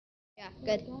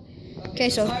good. Okay,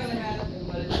 so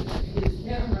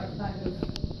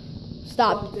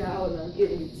stop. I'm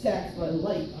getting attacked by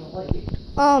light. I don't like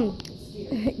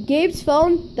it. Gabe's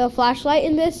phone, the flashlight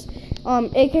in this,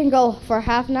 it can go for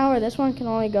half an hour. This one can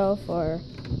only go for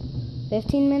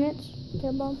 15 minutes.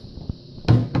 Okay, Bob?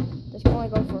 This can only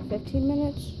go for 15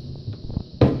 minutes.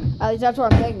 At least that's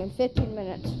what I'm thinking, 15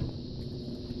 minutes.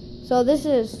 So this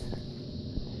is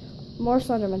more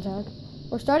Slenderman tag.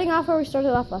 We're starting off where we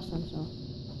started off last time, so.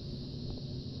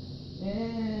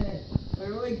 Where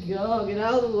do we go? Get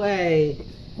out of the way.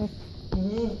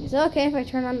 Is it okay if I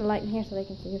turn on the light in here so they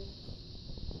can see you?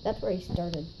 That's where he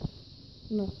started.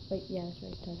 No, wait, yeah, that's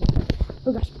where he started.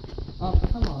 Oh gosh. Oh,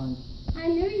 come on. I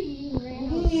knew you ran.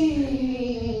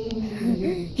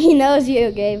 He knows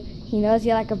you, Gabe. He knows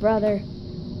you like a brother.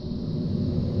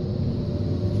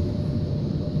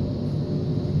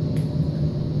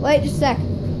 Wait just a sec.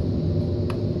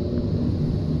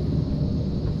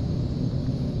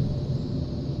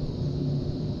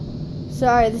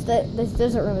 Sorry, this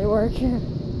doesn't really work.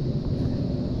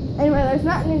 Anyway, there's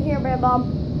nothing in here, Bear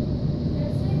Bomb.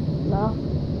 No.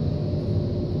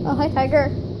 Oh, hi,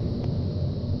 Tiger.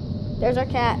 There's our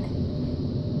cat.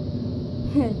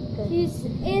 He's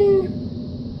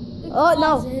in the Oh,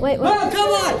 closet. no. Wait. Oh, come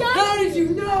on! How did you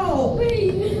know?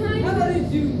 Wait, How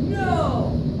did you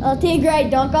know? Oh, Tigray,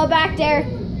 don't go back there.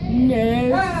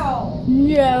 No. How?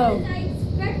 No. I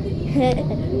expected you to go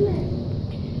in there.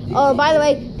 Oh, by the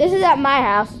way, this is at my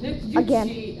house. Nick, did you Again.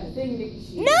 cheat? I think Nick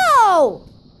cheated. No!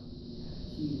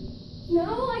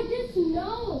 No, I just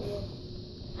know.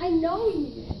 I know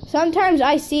you. Sometimes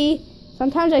I see where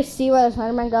the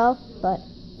Slenderman go, but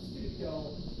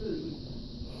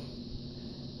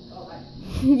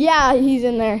yeah, he's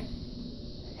in there.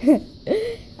 I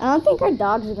don't think our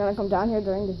dogs are gonna come down here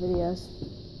during the videos.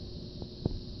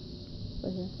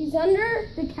 He's under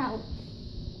the couch.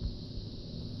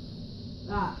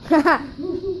 Ah,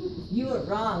 you were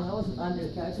wrong. I wasn't under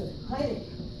the couch. I was hiding.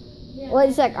 Yeah. Wait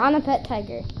a sec, on a pet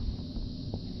tiger.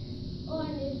 Oh,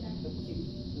 I knew that.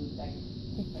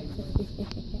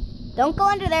 Don't go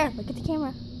under there. Look at the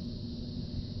camera.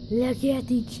 Look at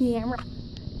the camera.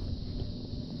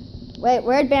 Wait,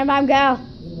 where'd Bam Bam go?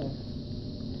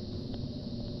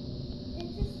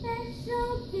 It's a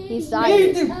special thing. He saw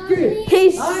you.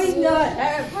 I'm not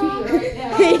happy right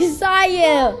now. He saw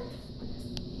you.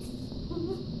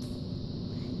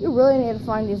 You really need to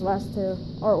find these last two.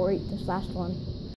 Or wait, this last one.